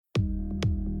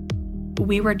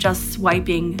We were just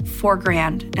swiping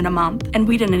 $4,000 in a month, and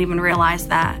we didn't even realize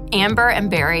that. Amber and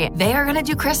Barry, they are going to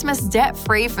do Christmas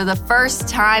debt-free for the first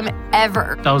time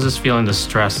ever. I was just feeling the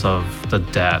stress of the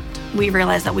debt. We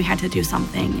realized that we had to do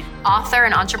something. Author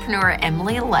and entrepreneur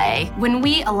Emily Sleigh. When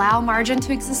we allow margin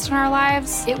to exist in our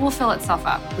lives, it will fill itself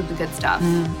up with the good stuff.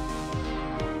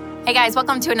 Hey guys,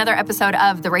 welcome to another episode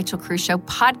of the Rachel Cruze Show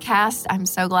podcast. I'm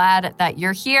so glad that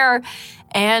you're here.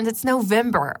 And it's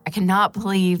November. I cannot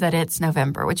believe that it's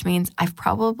November, which means I've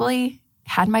probably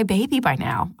had my baby by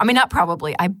now. I mean, not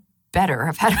probably. I better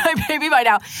have had my baby by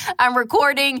now. I'm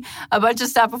recording a bunch of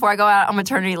stuff before I go out on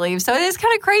maternity leave. So it is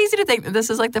kind of crazy to think that this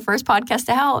is like the first podcast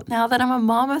out now that I'm a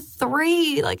mom of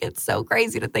 3. Like, it's so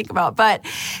crazy to think about. But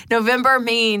November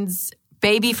means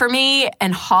baby for me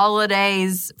and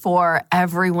holidays for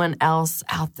everyone else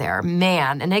out there.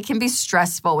 Man, and it can be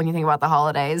stressful when you think about the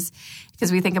holidays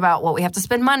because we think about what we have to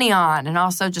spend money on and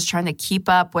also just trying to keep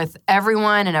up with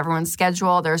everyone and everyone's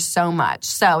schedule. There's so much.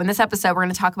 So in this episode, we're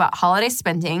going to talk about holiday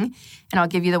spending, and I'll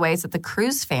give you the ways that the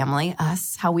Cruze family,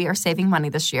 us, how we are saving money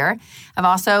this year. I've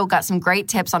also got some great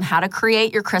tips on how to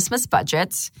create your Christmas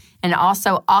budget. And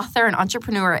also author and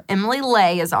entrepreneur Emily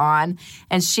Sleigh is on,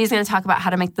 and she's going to talk about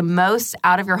how to make the most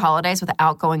out of your holidays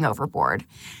without going overboard.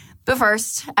 But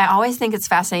first, I always think it's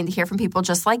fascinating to hear from people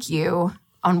just like you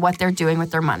on what they're doing with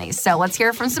their money. So let's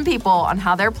hear from some people on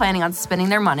how they're planning on spending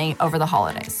their money over the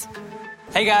holidays.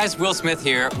 Hey guys, Will Smith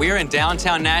here. We are in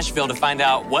downtown Nashville to find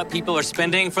out what people are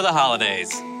spending for the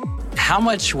holidays. How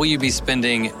much will you be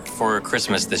spending for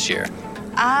Christmas this year?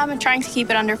 I'm trying to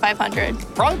keep it under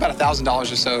 $500. Probably about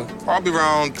 $1,000 or so. Probably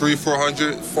around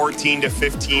 $300-400. $1,400 to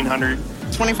 $1,500.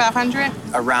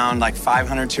 $2,500? Around like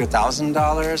 $500 to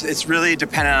 $1,000. It's really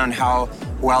dependent on how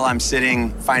well I'm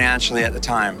sitting financially at the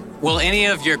time. Will any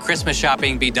of your Christmas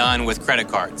shopping be done with credit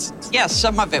cards? Yes,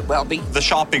 some of it will be. The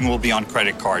shopping will be on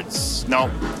credit cards. No,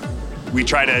 we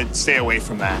try to stay away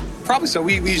from that. Probably so.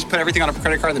 We just put everything on a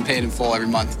credit card and then pay it in full every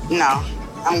month. No,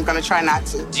 I'm going to try not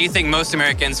to. Do you think most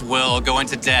Americans will go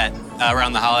into debt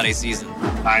around the holiday season?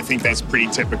 I think that's pretty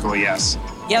typical, yes.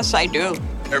 Yes, I do.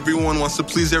 Everyone wants to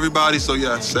please everybody, so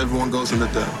yes, everyone goes into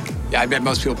debt. Yeah, I bet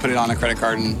most people put it on a credit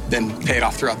card and then pay it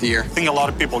off throughout the year. I think a lot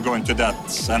of people go into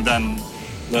debt and then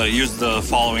use the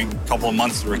following couple of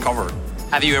months to recover.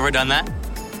 Have you ever done that?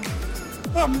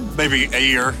 Maybe a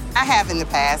year. I have in the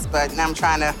past, but now I'm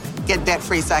trying to get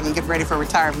debt-free so I can get ready for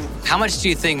retirement. How much do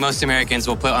you think most Americans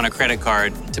will put on a credit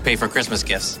card to pay for Christmas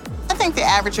gifts? I think the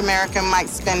average American might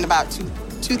spend about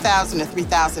 $2,000 to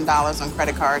 $3,000 on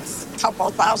credit cards. Couple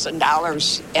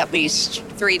 $1,000 at least.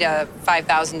 $3,000 to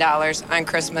 $5,000 on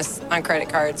Christmas on credit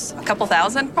cards. A couple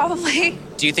thousand, probably.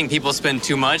 Do you think people spend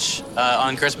too much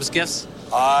on Christmas gifts?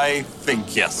 I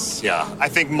think yes, yeah. I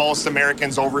think most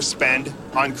Americans overspend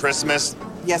on Christmas.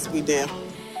 Yes, we do.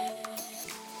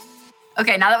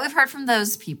 Okay, now that we've heard from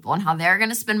those people and how they're going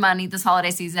to spend money this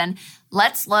holiday season,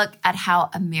 let's look at how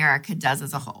America does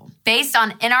as a whole. Based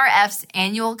on NRF's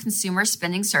annual consumer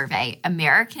spending survey,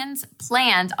 Americans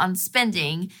planned on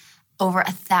spending over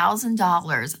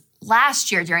 $1,000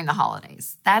 last year during the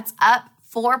holidays. That's up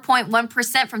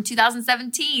 4.1% from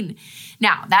 2017.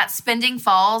 Now, that spending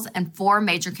falls in 4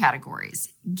 major categories.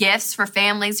 Gifts for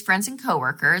families, friends, and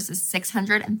coworkers is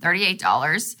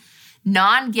 $638.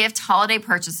 Non-gift holiday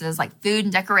purchases like food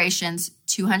and decorations,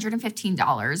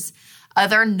 $215.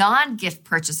 Other non-gift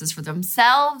purchases for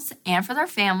themselves and for their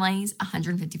families,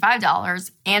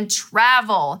 $155. And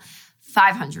travel,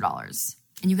 $500.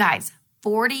 And you guys,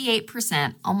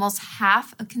 48%, almost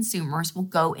half of consumers will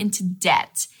go into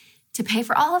debt to pay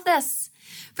for all of this.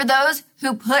 For those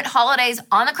who put holidays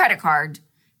on the credit card,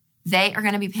 they are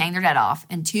going to be paying their debt off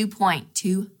in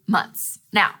 2.2 months.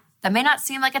 Now, that may not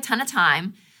seem like a ton of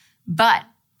time, but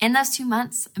in those 2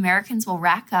 months, Americans will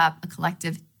rack up a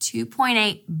collective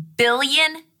 $2.8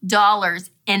 billion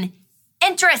in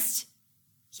interest.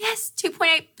 Yes,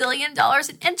 $2.8 billion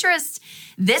in interest.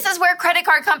 This is where credit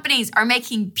card companies are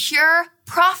making pure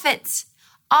profits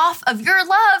off of your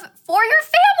love for your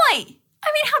family. I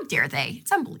mean, how dare they?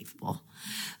 It's unbelievable.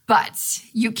 But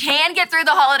you can get through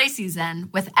the holiday season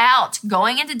without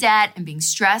going into debt and being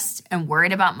stressed and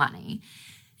worried about money.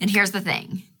 And here's the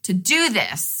thing. To do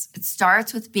this, it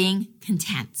starts with being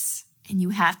content. And you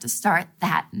have to start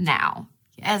that now.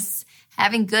 Yes,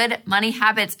 having good money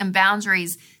habits and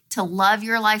boundaries to love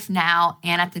your life now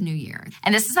and at the new year.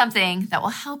 And this is something that will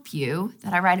help you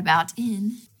that I write about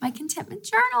in my contentment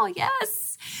journal.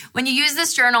 Yes. When you use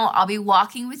this journal, I'll be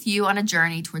walking with you on a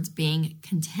journey towards being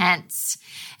content.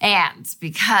 And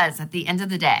because at the end of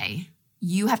the day,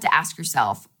 you have to ask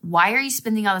yourself, why are you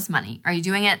spending all this money? Are you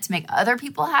doing it to make other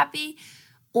people happy?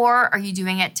 Or are you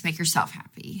doing it to make yourself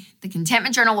happy? The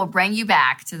Contentment Journal will bring you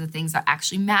back to the things that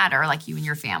actually matter, like you and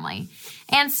your family.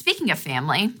 And speaking of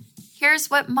family, here's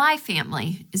what my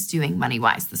family is doing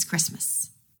money-wise this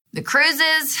Christmas. The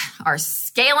cruises are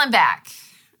scaling back.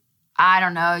 I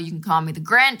don't know, you can call me the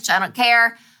Grinch, I don't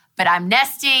care, but I'm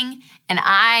nesting and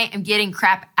I am getting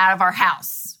crap out of our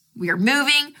house. We are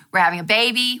moving, we're having a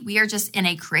baby. We are just in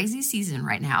a crazy season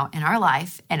right now in our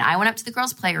life. And I went up to the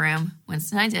girls' playroom,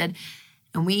 Winston and I did,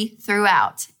 and we threw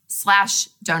out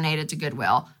 / donated to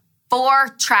Goodwill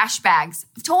 4 trash bags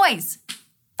of toys.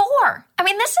 4. I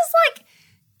mean, this is like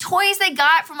toys they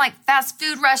got from like fast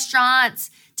food restaurants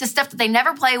to stuff that they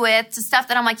never play with to stuff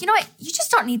that I'm like, you know what? You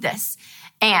just don't need this.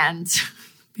 And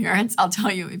parents, I'll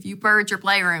tell you, if you purge your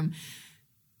playroom,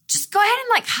 just go ahead and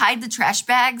like hide the trash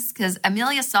bags because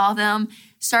Amelia saw them,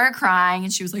 started crying,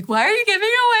 and she was like, why are you giving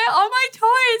away all my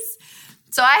toys?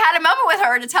 So I had a moment with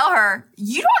her to tell her,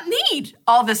 you don't need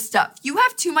all this stuff. You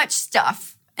have too much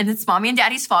stuff. And it's mommy and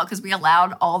daddy's fault because we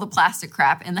allowed all the plastic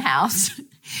crap in the house.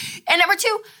 And number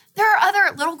 2, there are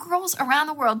other little girls around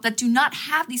the world that do not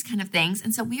have these kind of things.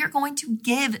 And so we are going to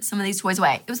give some of these toys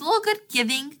away. It was a little good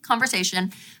giving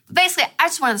conversation. But basically, I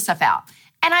just wanted the stuff out.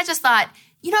 And I just thought,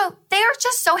 you know, they are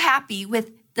just so happy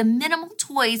with the minimal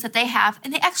toys that they have.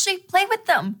 And they actually play with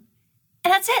them.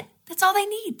 And that's it. That's all they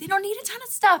need. They don't need a ton of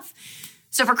stuff.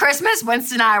 So for Christmas,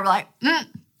 Winston and I were like,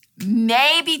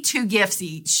 maybe 2 gifts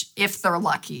each if they're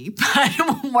lucky,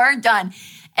 but we're done.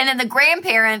 And then the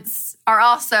grandparents are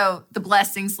also the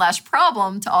blessing /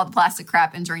 problem to all the plastic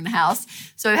crap entering the house.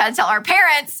 So we had to tell our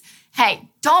parents, hey,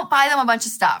 don't buy them a bunch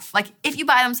of stuff. Like if you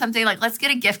buy them something, like let's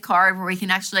get a gift card where we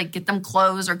can actually like get them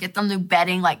clothes or get them new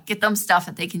bedding, like get them stuff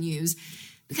that they can use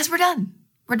because we're done.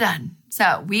 We're done.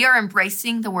 So we are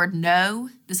embracing the word no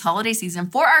this holiday season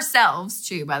for ourselves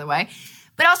too, by the way,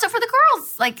 but also for the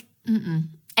girls. Like,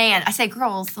 And I say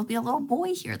girls, there'll be a little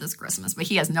boy here this Christmas, but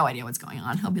he has no idea what's going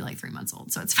on. He'll be like 3 months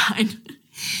old, so it's fine.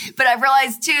 But I've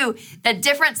realized too that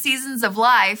different seasons of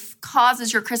life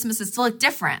causes your Christmases to look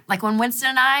different. Like when Winston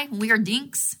and I, when we were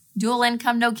dinks, dual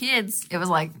income, no kids, it was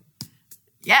like,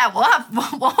 yeah,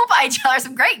 we'll buy each other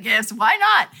some great gifts. Why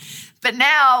not? But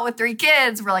now with 3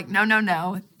 kids, we're like,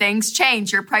 no. Things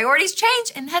change. Your priorities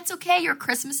change, and that's okay. Your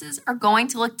Christmases are going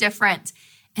to look different,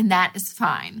 and that is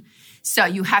fine. So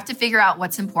you have to figure out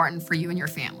what's important for you and your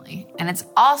family. And it's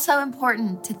also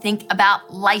important to think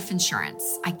about life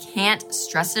insurance. I can't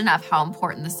stress enough how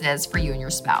important this is for you and your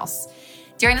spouse.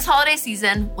 During this holiday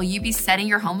season, will you be setting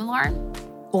your home alarm?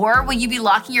 Or will you be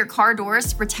locking your car doors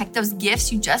to protect those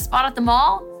gifts you just bought at the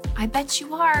mall? I bet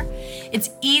you are. It's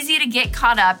easy to get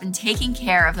caught up in taking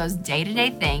care of those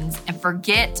day-to-day things and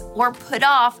forget or put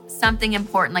off something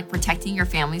important like protecting your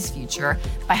family's future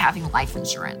by having life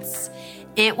insurance.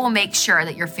 It will make sure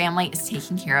that your family is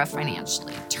taken care of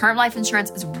financially. Term life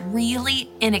insurance is really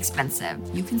inexpensive.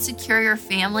 You can secure your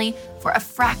family for a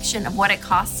fraction of what it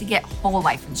costs to get whole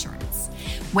life insurance.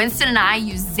 Winston and I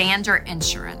use Xander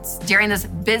Insurance. During this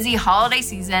busy holiday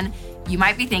season, you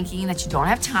might be thinking that you don't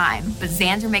have time, but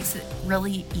Xander makes it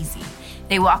really easy.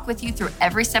 They walk with you through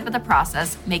every step of the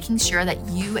process, making sure that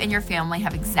you and your family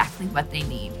have exactly what they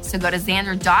need. So go to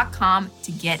Xander.com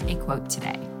to get a quote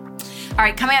today. All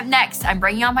right, coming up next, I'm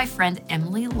bringing on my friend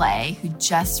Emily Lay, who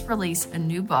just released a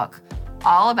new book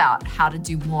all about how to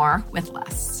do more with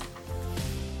less.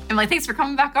 Emily, thanks for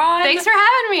coming back on. Thanks for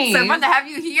having me. So fun to have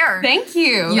you here. Thank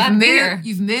you.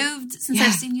 You've moved since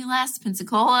I've seen you last,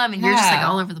 Pensacola. I mean, you're just like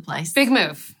all over the place. Big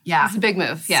move. Yeah. It's a big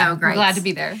move. Yeah. So great. I'm glad to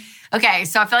be there. Okay,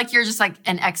 so I feel like you're just like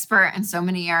an expert in so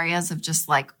many areas of just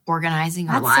like organizing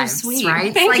our lives. So sweet.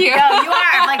 Right? Thank you. No, you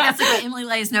are. Like that's like what Emily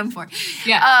Lay is known for.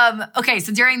 Yeah. Okay,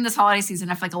 so during this holiday season,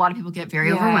 I feel like a lot of people get very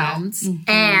overwhelmed.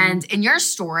 Mm-hmm. And in your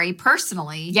story,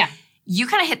 personally, you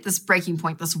kind of hit this breaking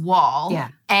point, this wall. Yeah.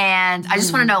 And I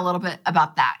just want to know a little bit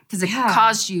about that because it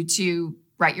caused you to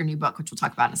write your new book, which we'll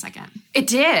talk about in a second. It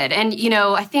did. And, you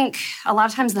know, I think a lot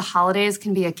of times the holidays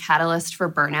can be a catalyst for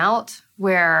burnout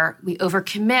where we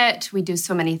overcommit, we do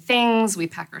so many things, we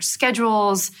pack our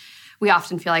schedules, we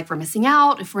often feel like we're missing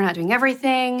out if we're not doing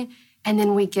everything. And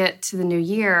then we get to the new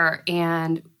year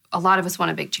and a lot of us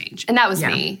want a big change. And that was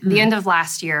me. Mm-hmm. The end of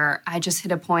last year, I just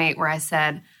hit a point where I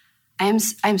said, I'm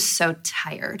so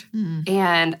tired. Mm-hmm.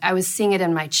 And I was seeing it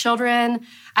in my children.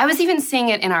 I was even seeing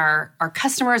it in our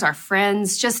customers, our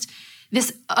friends, just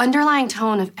this underlying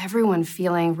tone of everyone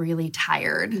feeling really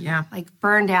tired, like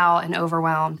burned out and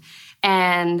overwhelmed.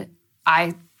 And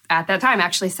I, at that time,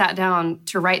 actually sat down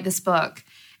to write this book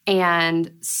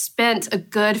and spent a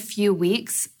good few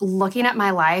weeks looking at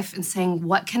my life and saying,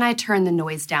 what can I turn the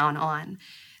noise down on?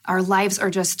 Our lives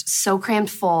are just so crammed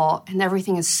full and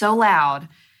everything is so loud.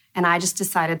 And I just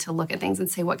decided to look at things and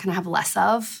say, what can I have less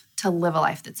of to live a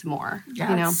life that's more. Yeah,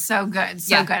 you know? so good.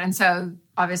 So good. And so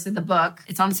obviously the book,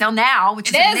 it's on sale now, which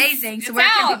is amazing. So where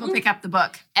can people pick up the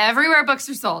book? Everywhere books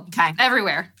are sold. Okay.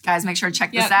 Everywhere. Guys, make sure to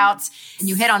check this out. And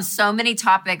you hit on so many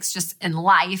topics just in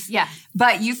life. Yeah.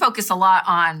 But you focus a lot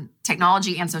on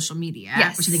technology and social media,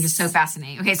 which I think is so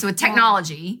fascinating. Okay, so with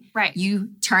technology, you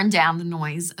turn down the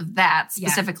noise of that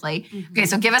specifically. Okay,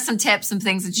 so give us some tips, some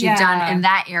things that you've done in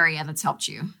that area that's helped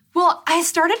you. Well, I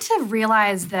started to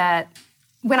realize that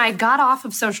when I got off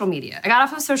of social media, I got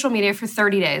off of social media for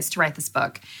 30 days to write this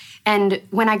book. And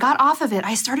when I got off of it,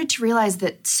 I started to realize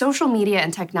that social media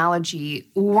and technology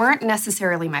weren't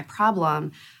necessarily my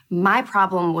problem. My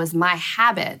problem was my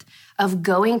habit of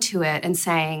going to it and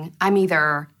saying, I'm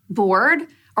either bored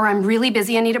or I'm really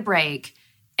busy and need a break.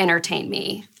 Entertain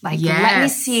me. Like, let me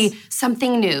see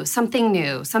something new, something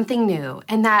new, something new.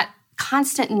 And that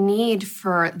constant need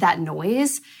for that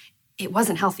noise, it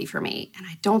wasn't healthy for me. And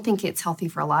I don't think it's healthy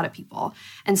for a lot of people.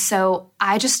 And so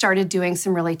I just started doing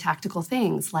some really tactical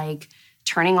things like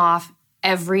turning off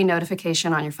every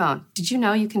notification on your phone. Did you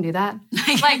know you can do that?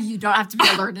 Like you don't have to be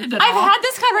alerted at all. I've had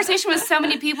this conversation with so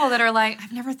many people that are like,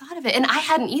 I've never thought of it. And I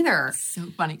hadn't either. So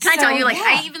funny. Can I tell you, like,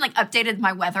 I even like updated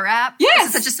my weather app. Yes.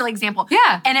 This is such a silly example.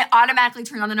 Yeah. And it automatically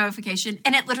turned on the notification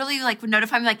and it literally like would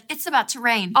notify me like, it's about to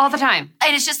rain. All the time.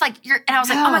 And it's just like, and I was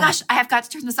like, oh my gosh, I have got to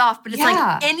turn this off. But it's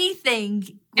like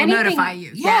anything will notify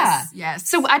you. Yeah. Yes.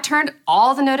 So I turned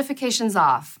all the notifications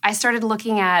off. I started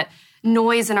looking at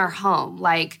noise in our home.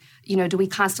 Like, do we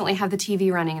constantly have the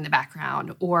TV running in the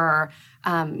background? Or,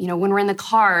 when we're in the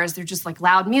cars, there's just like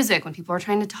loud music when people are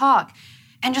trying to talk.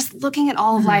 And just looking at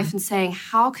all of life and saying,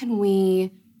 how can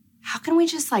we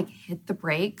just like hit the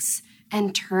brakes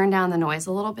and turn down the noise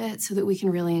a little bit so that we can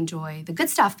really enjoy the good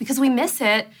stuff? Because we miss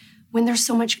it when there's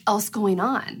so much else going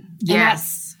on.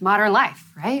 Yes. Modern life,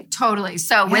 right? Totally.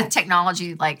 So with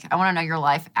technology, like I want to know your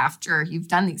life after you've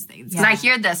done these things. Because I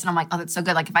hear this and I'm like, oh, that's so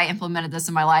good. Like if I implemented this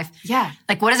in my life,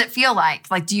 like what does it feel like?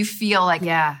 Like, do you feel like,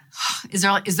 is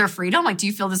there freedom? Like, do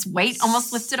you feel this weight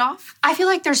almost lifted off? I feel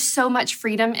like there's so much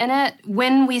freedom in it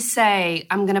when we say,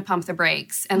 I'm going to pump the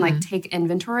brakes and like take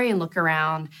inventory and look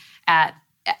around at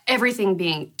everything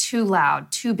being too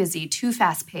loud, too busy, too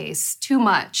fast paced, too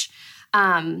much.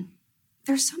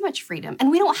 There's so much freedom.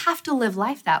 And we don't have to live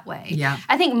life that way. Yeah.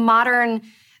 I think modern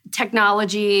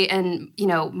technology and,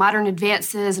 modern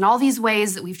advances and all these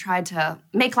ways that we've tried to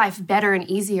make life better and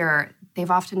easier,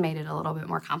 they've often made it a little bit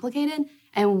more complicated.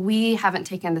 And we haven't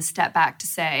taken the step back to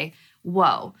say,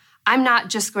 whoa, I'm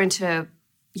not just going to,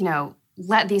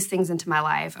 let these things into my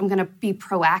life. I'm going to be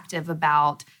proactive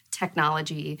about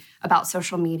technology, about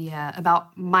social media,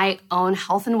 about my own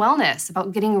health and wellness,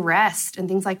 about getting rest and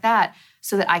things like that,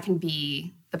 so that I can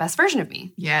be the best version of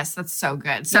me. Yes, that's so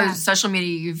good. So social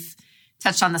media, you've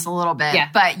touched on this a little bit,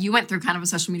 but you went through kind of a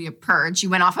social media purge. You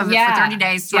went off of it for 30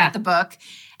 days to write the book.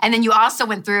 And then you also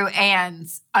went through and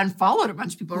unfollowed a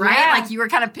bunch of people, right? Yeah. Like you were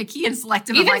kind of picky and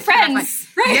selective. Even of friends.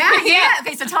 Right. Yeah.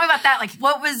 Okay, so tell me about that. Like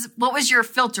what was your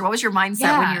filter? What was your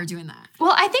mindset when you were doing that?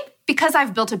 Well, I think because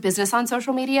I've built a business on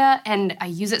social media and I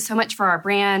use it so much for our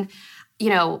brand,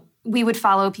 we would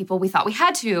follow people we thought we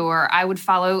had to, or I would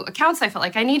follow accounts I felt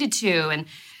like I needed to. And,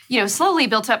 slowly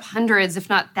built up hundreds, if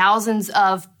not thousands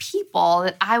of people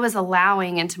that I was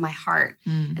allowing into my heart.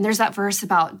 And there's that verse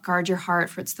about guard your heart,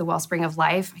 for it's the wellspring of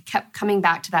life. I kept coming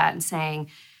back to that and saying,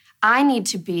 I need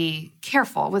to be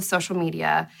careful with social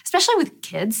media, especially with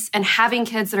kids and having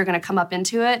kids that are going to come up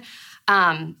into it.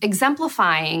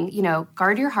 Exemplifying,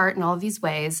 guard your heart in all of these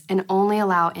ways and only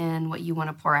allow in what you want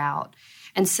to pour out.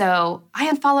 And so I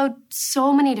unfollowed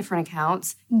so many different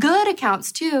accounts, good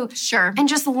accounts too. Sure. And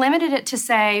just limited it to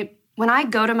say, when I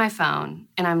go to my phone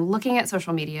and I'm looking at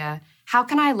social media, how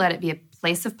can I let it be a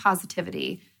place of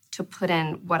positivity to put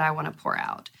in what I want to pour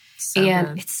out? So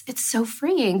and good. it's so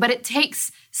freeing, but it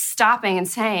takes stopping and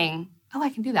saying, oh,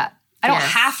 I can do that. I don't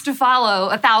have to follow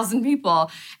 1,000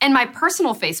 people. And my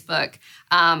personal Facebook,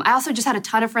 I also just had a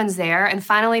ton of friends there and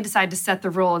finally decided to set the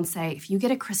rule and say, if you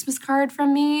get a Christmas card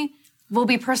from me, we'll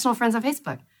be personal friends on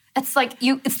Facebook. It's like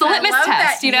it's the litmus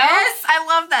test, Yes, I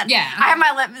love that. Yeah. I have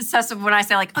my litmus test of when I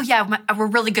say like, oh yeah, we're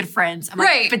really good friends. I'm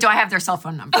like, but do I have their cell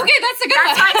phone number? Okay, that's a good one.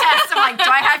 That's my test. I'm like,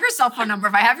 do I have your cell phone number?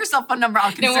 If I have your cell phone number,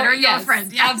 I'll consider you a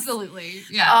friend. Yes. Absolutely.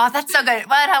 Yeah. Oh, that's so good.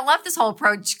 But I love this whole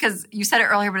approach because you said it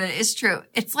earlier, but it is true.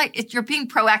 It's like you're being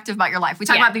proactive about your life. We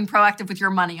talk about being proactive with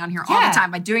your money on here all the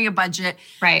time by doing a budget,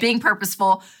 being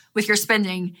purposeful with your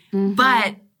spending,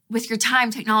 but with your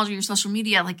time, technology, your social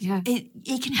media, like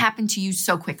it can happen to you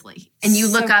so quickly. And you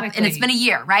look up and it's been a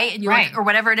year, right? And you look, or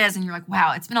whatever it is, and you're like,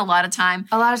 wow, it's been a lot of time.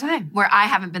 A lot of time. Where I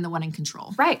haven't been the one in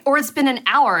control. Right. Or it's been an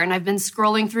hour and I've been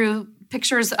scrolling through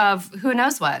pictures of who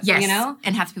knows what, yes. you know?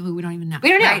 And half the people we don't even know. We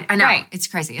don't know. Right? I know. Right. It's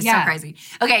crazy. It's so crazy.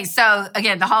 Okay, so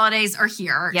again, the holidays are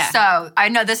here. Yeah. So I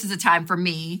know this is a time for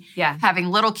me, having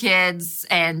little kids,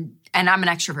 and I'm an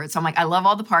extrovert. So I'm like, I love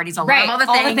all the parties. I love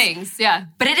all the things. Yeah.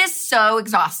 But it is so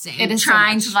exhausting. It is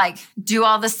trying so to like do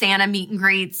all the Santa meet and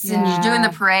greets and you're doing the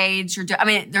parades.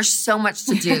 There's so much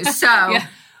to do. So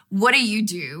what do you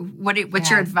do? What's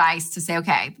your advice to say,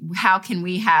 okay, how can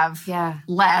we have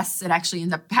less and actually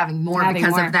end up having more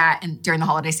because of that and during the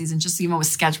holiday season, just even with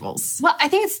schedules? Well, I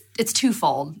think it's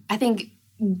twofold. I think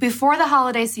before the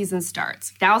holiday season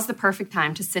starts, now's the perfect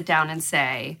time to sit down and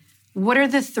say, what are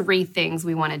the 3 things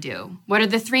we want to do? What are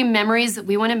the 3 memories that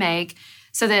we want to make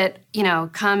so that,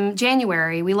 come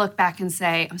January, we look back and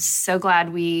say, I'm so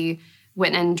glad we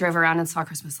went and drove around and saw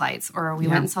Christmas lights, or we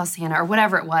went and saw Santa, or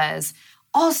whatever it was.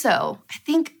 Also, I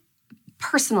think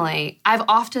personally, I've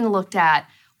often looked at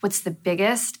what's the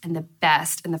biggest and the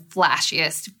best and the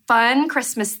flashiest fun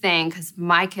Christmas thing because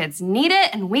my kids need it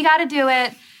and we got to do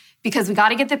it because we got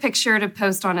to get the picture to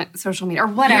post on social media or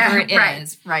whatever it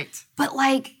is. Right. But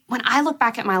like when I look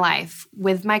back at my life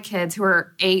with my kids who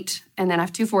are 8 and then I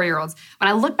have 2 4-year-olds, when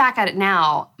I look back at it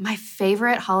now, my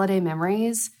favorite holiday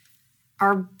memories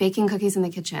are baking cookies in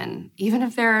the kitchen, even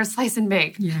if they're slice and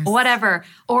bake, whatever,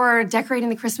 or decorating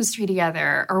the Christmas tree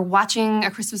together, or watching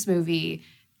a Christmas movie.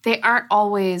 They aren't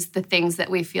always the things that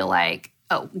we feel like,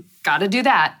 oh, gotta do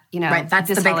that, Right, that's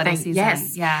this the big holiday thing. season.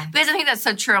 Yes. Yeah. But I think that's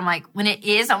so true. I'm like, when it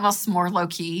is almost more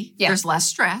low-key, there's less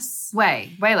stress.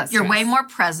 Way less You're stress. way more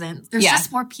present. There's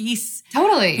just more peace.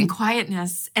 Totally. And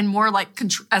quietness and more like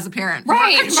as a parent.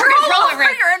 Right. More control over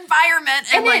your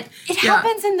environment. And it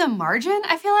happens in the margin.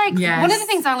 I feel like one of the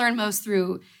things I learned most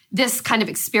through this kind of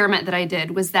experiment that I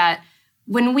did was that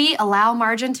when we allow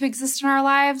margin to exist in our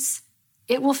lives,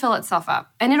 it will fill itself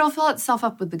up. And it'll fill itself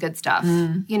up with the good stuff,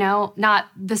 not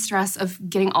the stress of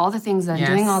getting all the things done,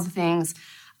 doing all the things.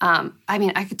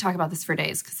 I could talk about this for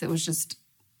days because it was just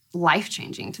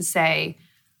life-changing to say,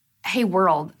 hey,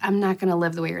 world, I'm not going to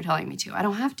live the way you're telling me to. I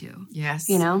don't have to. Yes.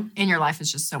 And your life is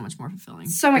just so much more fulfilling.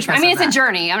 So much more. It's a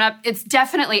journey. It's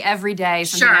definitely every day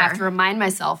something I have to remind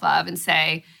myself of and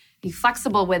say, be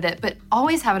flexible with it, but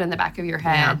always have it in the back of your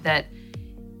head that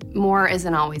more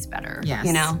isn't always better.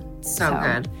 Yes. So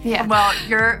good. Yeah. Well,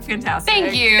 you're fantastic.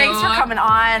 Thank you. Thanks for coming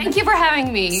on. Thank you for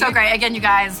having me. So great. Again, you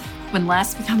guys, when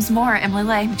less becomes more, Emily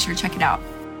Lay, make sure to check it out.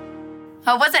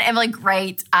 Oh, wasn't Emily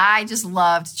great? I just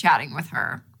loved chatting with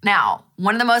her. Now,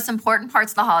 one of the most important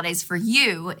parts of the holidays for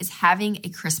you is having a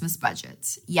Christmas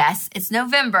budget. Yes, it's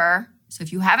November, so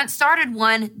if you haven't started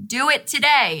one, do it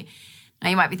today. Now,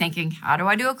 you might be thinking, how do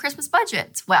I do a Christmas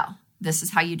budget? Well, this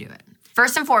is how you do it.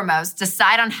 First and foremost,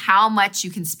 decide on how much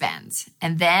you can spend,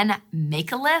 and then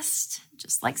make a list,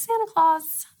 just like Santa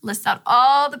Claus. List out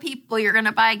all the people you're going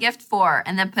to buy a gift for,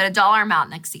 and then put a dollar amount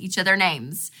next to each of their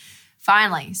names.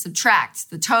 Finally, subtract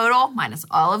the total minus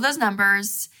all of those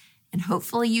numbers, and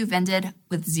hopefully you've ended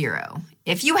with 0.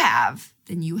 If you have,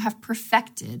 then you have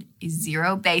perfected a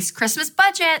zero-based Christmas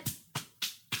budget.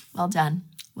 Well done.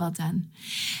 Well done.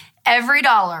 Every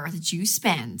dollar that you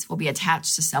spend will be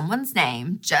attached to someone's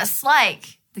name, just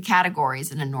like the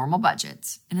categories in a normal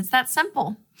budget. And it's that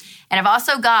simple. And I've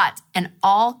also got an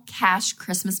all-cash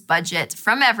Christmas budget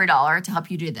from Every Dollar to help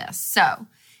you do this. So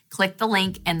click the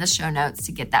link in the show notes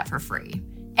to get that for free.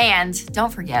 And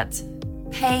don't forget,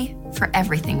 pay for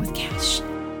everything with cash.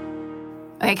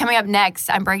 Okay, coming up next,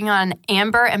 I'm bringing on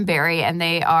Amber and Barry, and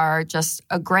they are just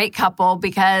a great couple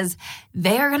because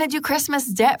they are going to do Christmas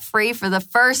debt-free for the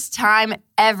first time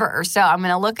ever. So I'm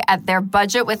going to look at their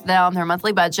budget with them, their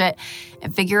monthly budget,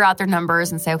 and figure out their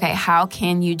numbers and say, okay, how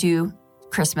can you do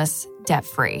Christmas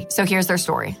debt-free? So here's their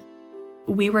story.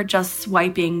 We were just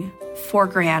swiping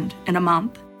 $4,000 in a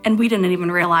month, and we didn't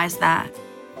even realize that.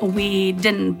 We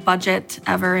didn't budget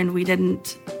ever, and we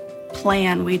didn't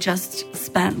plan. We just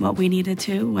spent what we needed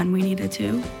to when we needed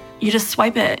to. You just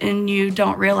swipe it and you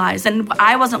don't realize. And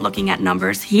I wasn't looking at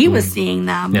numbers. He was seeing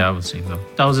them. Yeah, I was seeing them.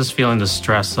 I was just feeling the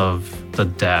stress of the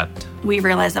debt. We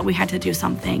realized that we had to do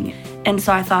something. And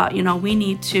so I thought, we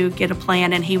need to get a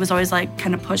plan. And he was always like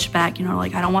kind of push back,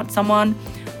 I don't want someone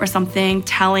or something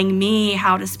telling me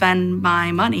how to spend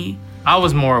my money. I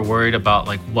was more worried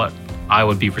about what I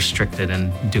would be restricted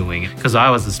in doing because I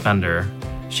was the spender.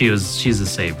 She's a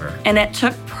saver. And it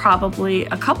took probably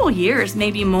a couple years,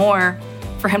 maybe more,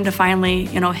 for him to finally,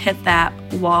 hit that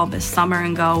wall this summer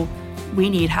and go, we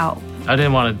need help. I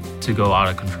didn't want it to go out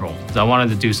of control. I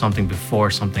wanted to do something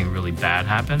before something really bad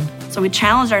happened. So we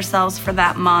challenged ourselves for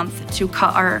that month to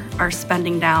cut our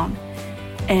spending down.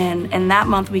 And in that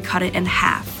month, we cut it in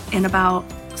half. In about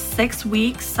 6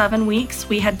 weeks, 7 weeks,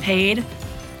 we had paid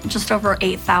just over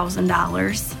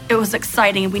 $8,000. It was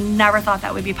exciting. We never thought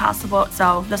that would be possible.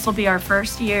 So this will be our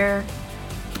first year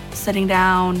sitting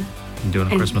down.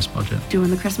 Doing a Christmas budget. Doing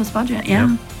the Christmas budget, yeah.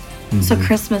 Yep. Mm-hmm. So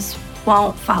Christmas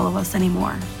won't follow us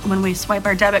anymore. When we swipe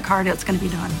our debit card, it's going to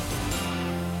be done.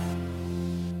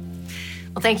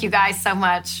 Well, thank you guys so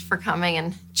much for coming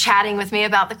and chatting with me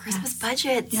about the Christmas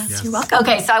budget. Yes, you're welcome.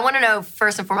 Okay, so I want to know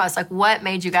first and foremost, like what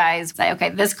made you guys say, okay,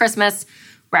 this Christmas,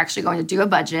 we're actually going to do a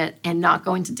budget and not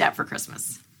go into debt for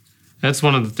Christmas? That's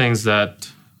one of the things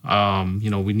that,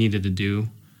 we needed to do.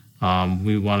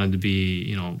 We wanted to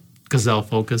be, gazelle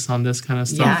focused on this kind of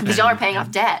stuff. Yeah, because y'all are paying off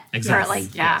debt. Exactly.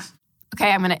 Yeah. Yes. Okay,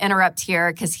 I'm going to interrupt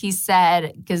here because he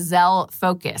said gazelle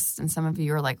focused. And some of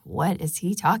you are like, what is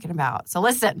he talking about? So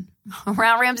listen,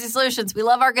 around Ramsey Solutions, we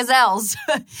love our gazelles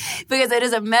because it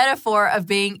is a metaphor of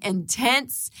being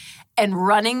intense and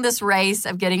running this race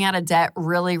of getting out of debt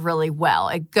really, really well.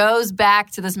 It goes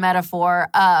back to this metaphor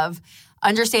of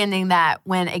understanding that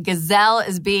when a gazelle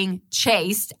is being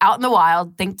chased out in the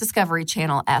wild, think Discovery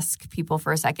Channel-esque people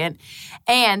for a second,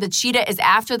 and the cheetah is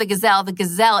after the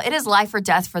gazelle, it is life or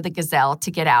death for the gazelle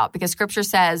to get out because Scripture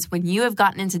says, when you have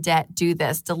gotten into debt, do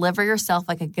this. Deliver yourself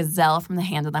like a gazelle from the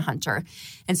hand of the hunter.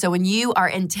 And so when you are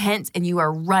intense and you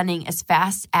are running as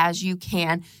fast as you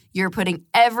can, you're putting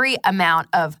every amount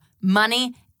of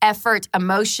money, effort,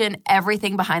 emotion,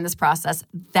 everything behind this process.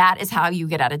 That is how you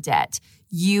get out of debt.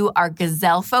 You are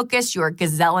gazelle focused. You are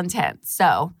gazelle intense.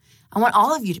 So I want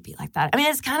all of you to be like that. I mean,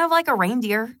 it's kind of like a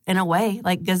reindeer in a way,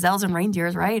 like gazelles and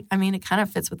reindeers, right? I mean, it kind of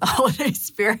fits with the holiday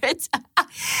spirit.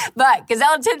 But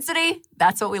gazelle intensity,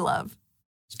 that's what we love.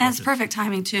 And it's perfect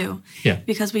timing, too. Yeah.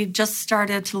 Because we just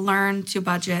started to learn to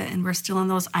budget, and we're still in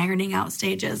those ironing out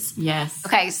stages. Yes.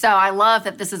 Okay, so I love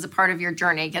that this is a part of your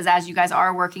journey, because as you guys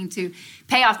are working to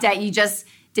pay off debt, you just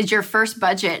did your first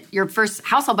budget, your first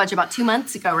household budget about 2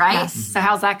 months ago, right? Yes. So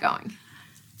how's that going?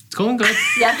 It's going good.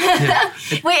 Yeah.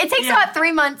 Wait, it takes about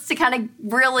 3 months to kind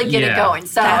of really get it going.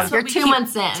 So you're 2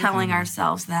 months in. Telling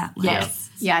ourselves that. Yes.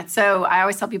 Yeah. So I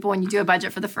always tell people when you do a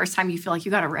budget for the first time, you feel like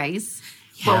you got a raise.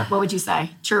 Yeah. What would you say?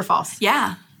 True or false?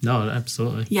 Yeah. No,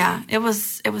 absolutely. Yeah. It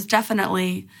was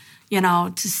definitely,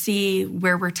 to see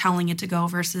where we're telling it to go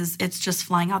versus it's just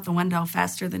flying out the window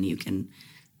faster than you can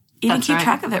even keep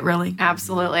track of it, really.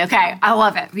 Absolutely. Okay. I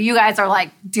love it. You guys are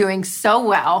like doing so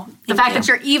well. The fact that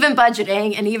you're even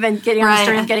budgeting and even getting on the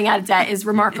street of getting out of debt is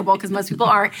remarkable because most people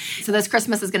aren't. So this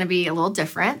Christmas is going to be a little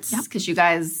different because you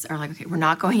guys are like, okay, we're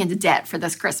not going into debt for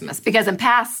this Christmas because in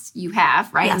past you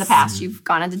have, right? Yes. In the past you've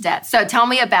gone into debt. So tell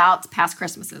me about past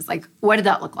Christmases. Like what did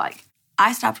that look like?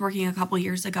 I stopped working a couple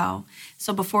years ago.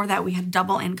 So before that we had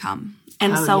double income.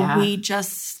 And we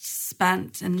just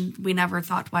spent and we never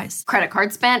thought twice. Credit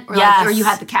card spent? Or, yes. Or you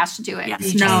had the cash to do it?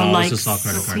 Yes. Just all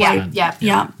credit cards.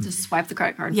 Yeah. Just swipe the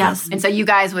credit card. Yes. And so you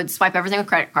guys would swipe everything with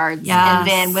credit cards. Yes. And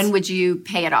then when would you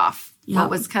pay it off? What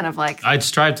was kind of like? I'd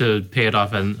strive to pay it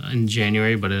off in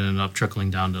January, but it ended up trickling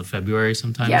down to February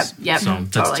sometimes. Yep. So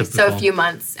that's totally. typical. So a few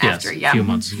months after. Yes, a few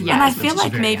months. Yeah. And I feel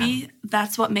like maybe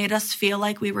that's what made us feel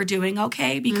like we were doing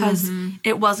okay because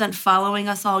it wasn't following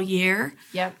us all year.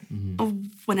 Yep.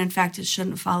 When in fact it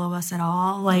shouldn't follow us at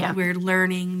all. Like we're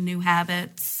learning new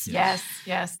habits.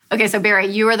 Yes. Okay, so Barry,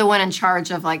 you were the one in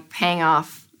charge of like paying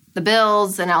off the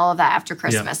bills and all of that after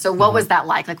Christmas. Yep. So what was that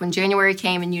like? Like when January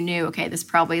came and you knew, okay, this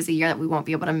probably is a year that we won't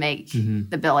be able to make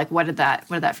the bill. Like what did that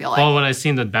feel like? Well, when I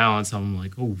seen the balance, I'm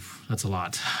like, oh, that's a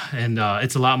lot. And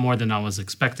it's a lot more than I was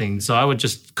expecting. So I would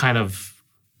just kind of,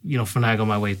 finagle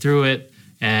my way through it.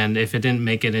 And if it didn't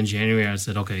make it in January, I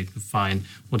said, okay, fine.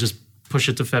 We'll just push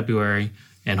it to February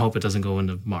and hope it doesn't go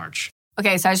into March.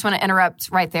 Okay, so I just want to interrupt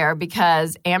right there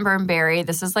because Amber and Barry,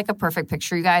 this is like a perfect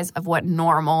picture, you guys, of what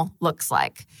normal looks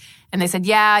like. And they said,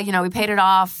 we paid it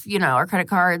off, our credit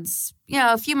cards,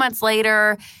 a few months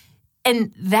later.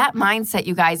 And that mindset,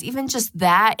 you guys, even just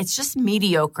that, it's just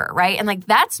mediocre, right? And like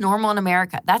that's normal in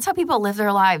America. That's how people live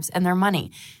their lives and their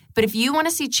money. But if you want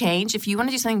to see change, if you want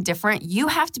to do something different, you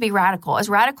have to be radical. As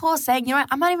radical as saying,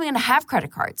 I'm not even going to have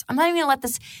credit cards. I'm not even going to let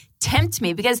this tempt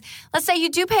me because let's say you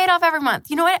do pay it off every month.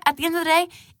 You know what? At the end of the day,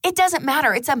 it doesn't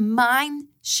matter. It's a mind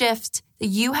shift that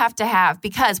you have to have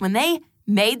because when they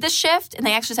made the shift and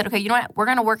they actually said, okay, you know what? We're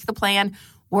going to work the plan.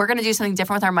 We're going to do something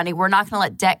different with our money. We're not going to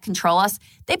let debt control us.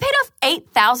 They paid off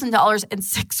 $8,000 in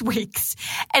 6 weeks.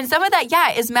 And some of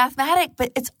that, is mathematic,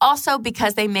 but it's also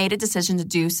because they made a decision to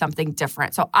do something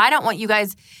different. So I don't want you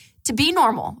guys to be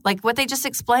normal. Like what they just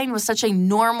explained was such a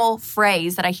normal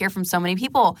phrase that I hear from so many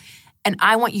people. And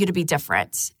I want you to be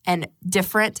different. And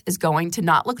different is going to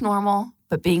not look normal,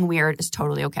 but being weird is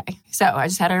totally okay. So I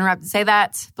just had to interrupt and say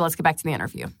that, but let's get back to the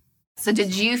interview. So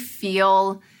did you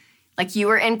feel like you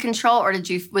were in control, or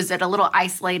was it a little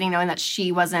isolating knowing that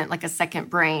she wasn't like a second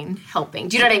brain helping?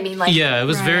 Do you know what I mean? Like, yeah, it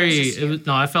was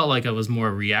I felt like I was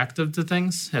more reactive to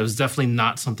things. It was definitely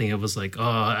not something. It was like,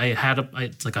 I had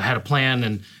a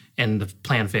plan and the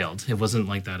plan failed. It wasn't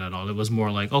like that at all. It was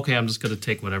more like, okay, I'm just going to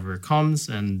take whatever comes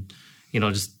and,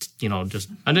 just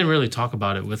I didn't really talk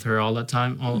about it with her all that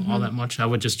time, all that much. I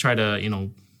would just try to,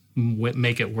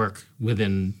 make it work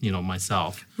within,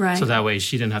 myself. Right. So that way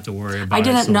she didn't have to worry about it. I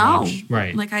didn't know. Much.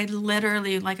 Right. Like I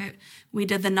literally, we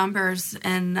did the numbers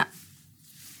and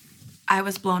I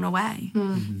was blown away.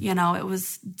 Mm-hmm. It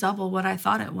was double what I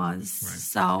thought it was. Right.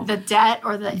 So the debt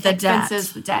or the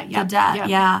expenses? The debt. Yep. The debt,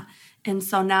 yeah. And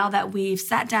so now that we've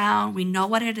sat down, we know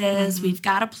what it is, we've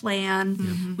got a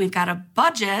plan, we've got a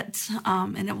budget,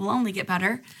 and it will only get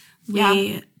better.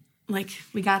 We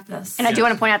got this. And I do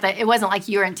want to point out that it wasn't like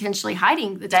you were intentionally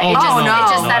hiding the debt. No. It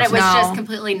just that it was just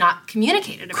completely not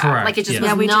communicated about. Correct. Like it just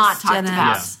was not talked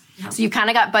about. Yeah. So you kind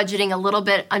of got budgeting a little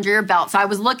bit under your belt. So I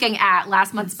was looking at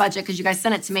last month's budget because you guys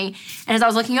sent it to me. And as I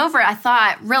was looking over it, I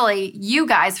thought, really, you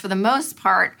guys, for the most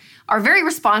part, are very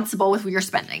responsible with your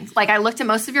spending. Like I looked at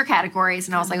most of your categories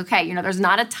and I was like, okay, there's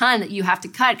not a ton that you have to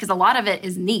cut because a lot of it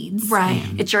is needs. Right.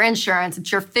 It's your insurance,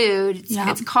 it's your food,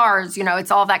 it's cars,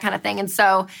 it's all that kind of thing. And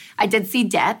so I did see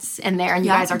debts in there and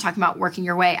you guys are talking about working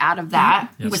your way out of that,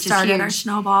 which started is huge. Our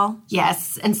snowball.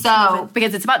 Yes. And so,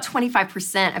 because it's about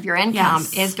 25% of your income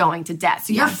is going to debt.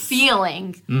 So you're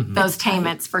feeling those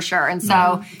payments for sure. And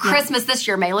so Christmas this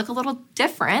year may look a little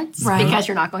different because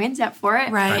you're not going in debt for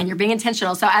it and you're being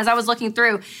intentional. So as I was looking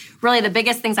through, really the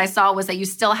biggest things I saw was that you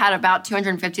still had about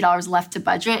 $250 left to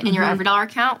budget in your EveryDollar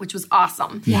account, which was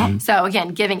awesome. Yeah. So again,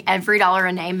 giving every dollar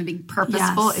a name and being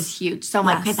purposeful is huge. So I'm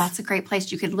like, okay, that's a great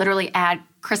place. You could literally add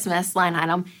Christmas line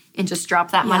item and just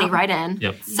drop that money right in.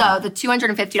 Yep. So the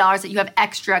 $250 that you have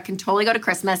extra can totally go to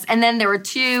Christmas. And then there were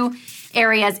two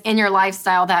areas in your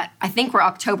lifestyle that I think were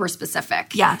October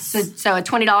specific. Yes. So a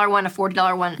 $20 one, a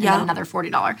 $40 one, and then another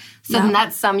 $40. So then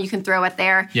that's some you can throw it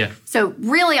there. Yeah. So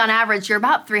really on average, you're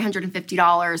about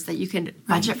 $350 that you can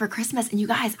budget for Christmas. And you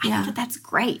guys, I think that that's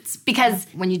great. Because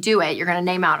when you do it, you're going to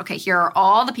name out, okay, here are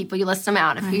all the people, you list them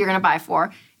out of who you're going to buy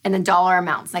for. And then dollar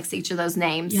amounts next to each of those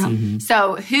names. Yeah. Mm-hmm.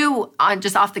 So who,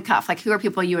 just off the cuff, who are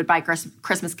people you would buy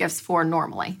Christmas gifts for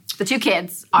normally? The two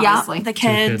kids, obviously. Yeah, the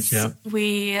kids.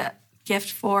 We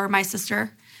gift for my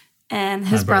sister and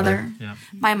his brother. Yeah.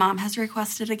 My mom has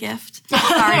requested a gift.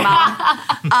 Sorry,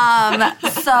 Mom.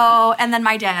 And then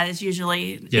my dad is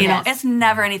usually, it's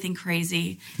never anything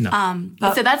crazy. No.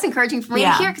 So that's encouraging for me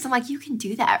to hear because I'm like, you can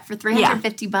do that for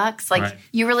 $350. Like,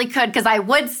 you really could. Because I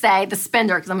would say the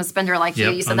spender, because I'm a spender like you.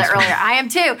 You said that earlier. I am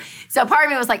too. So part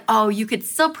of me was like, oh, you could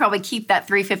still probably keep that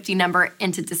 $350 number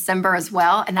into December as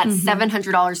well. And that's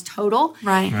 $700 total.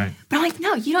 Right. But I'm like,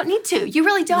 no, you don't need to. You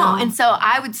really don't. No. And so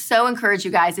I would so encourage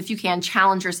you guys, if you can,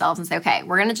 challenge yourselves and say, okay,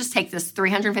 we're going to just take this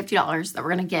 $350 that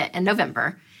we're going to get in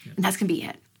November, and that's going to be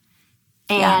it.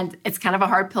 And it's kind of a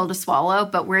hard pill to swallow,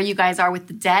 but where you guys are with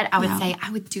the debt, I would say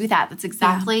I would do that. That's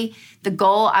exactly the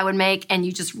goal I would make, and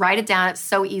you just write it down. It's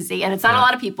so easy, and it's not a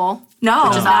lot of people. No,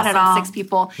 which is not awesome. at all. 6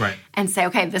 people. Right. And say,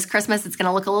 okay, this Christmas it's going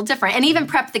to look a little different. And even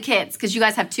prep the kids, because you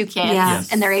guys have 2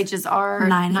 kids, and their ages are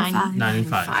 9 and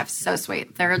 5. So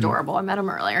sweet. They're adorable. I met them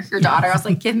earlier. Your daughter, I was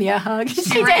like, give me a hug.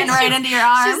 She ran right into your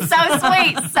arms. She's so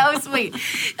sweet. So sweet.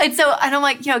 And I'm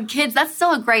like, kids, that's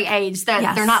still a great age.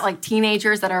 That they're not like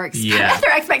teenagers that are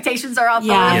their expectations are off the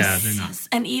list. Yeah, they're not.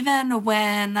 And even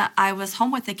when I was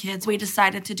home with the kids, we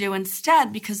decided to do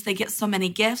instead, because they get so many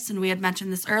gifts, and we had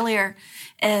mentioned this earlier,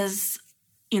 is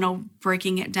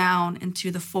breaking it down into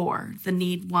the 4, the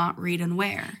need, want, read, and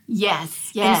wear.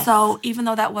 Yes. And so even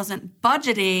though that wasn't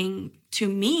budgeting, to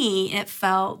me, it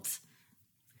felt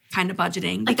kind of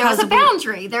budgeting. Like there was a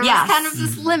boundary. There was kind of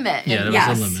this limit. Yeah, there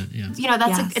was a limit.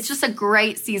 Yeah. It's just a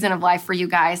great season of life for you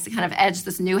guys to kind of edge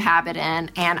this new habit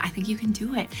in, and I think you can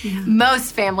do it. Yeah.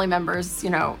 Most family members,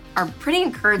 are pretty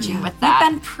encouraging with that.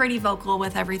 We've been pretty vocal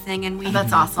with everything, and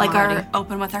that's awesome. Are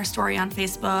open with our story on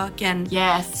Facebook, and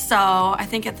so I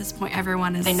think at this point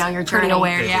everyone is they know you're pretty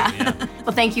aware.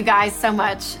 Well, thank you guys so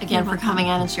much again for coming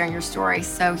in and sharing your story.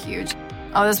 So huge.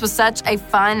 Oh, this was such a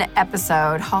fun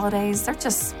episode. Holidays,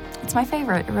 it's my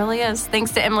favorite. It really is.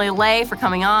 Thanks to Emily Lay for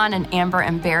coming on, and Amber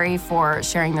and Barry for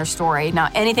sharing their story. Now,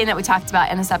 anything that we talked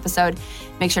about in this episode,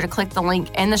 make sure to click the link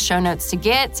in the show notes to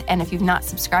get. And if you've not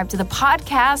subscribed to the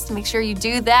podcast, make sure you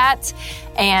do that.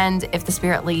 And if the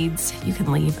Spirit leads, you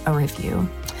can leave a review.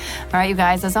 All right, you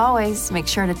guys, as always, make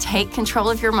sure to take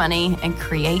control of your money and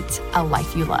create a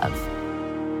life you love.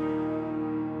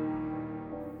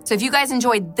 So if you guys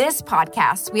enjoyed this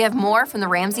podcast, we have more from the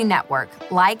Ramsey Network,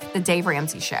 like The Dave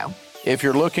Ramsey Show. If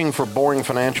you're looking for boring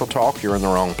financial talk, you're in the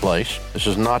wrong place. This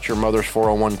is not your mother's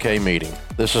 401k meeting.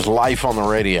 This is life on the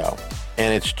radio,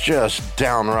 and it's just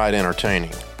downright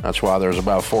entertaining. That's why there's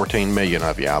about 14 million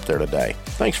of you out there today.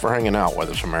 Thanks for hanging out with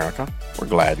us, America. We're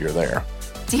glad you're there.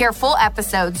 To hear full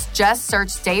episodes, just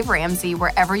search Dave Ramsey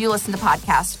wherever you listen to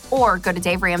podcasts or go to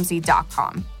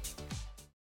DaveRamsey.com.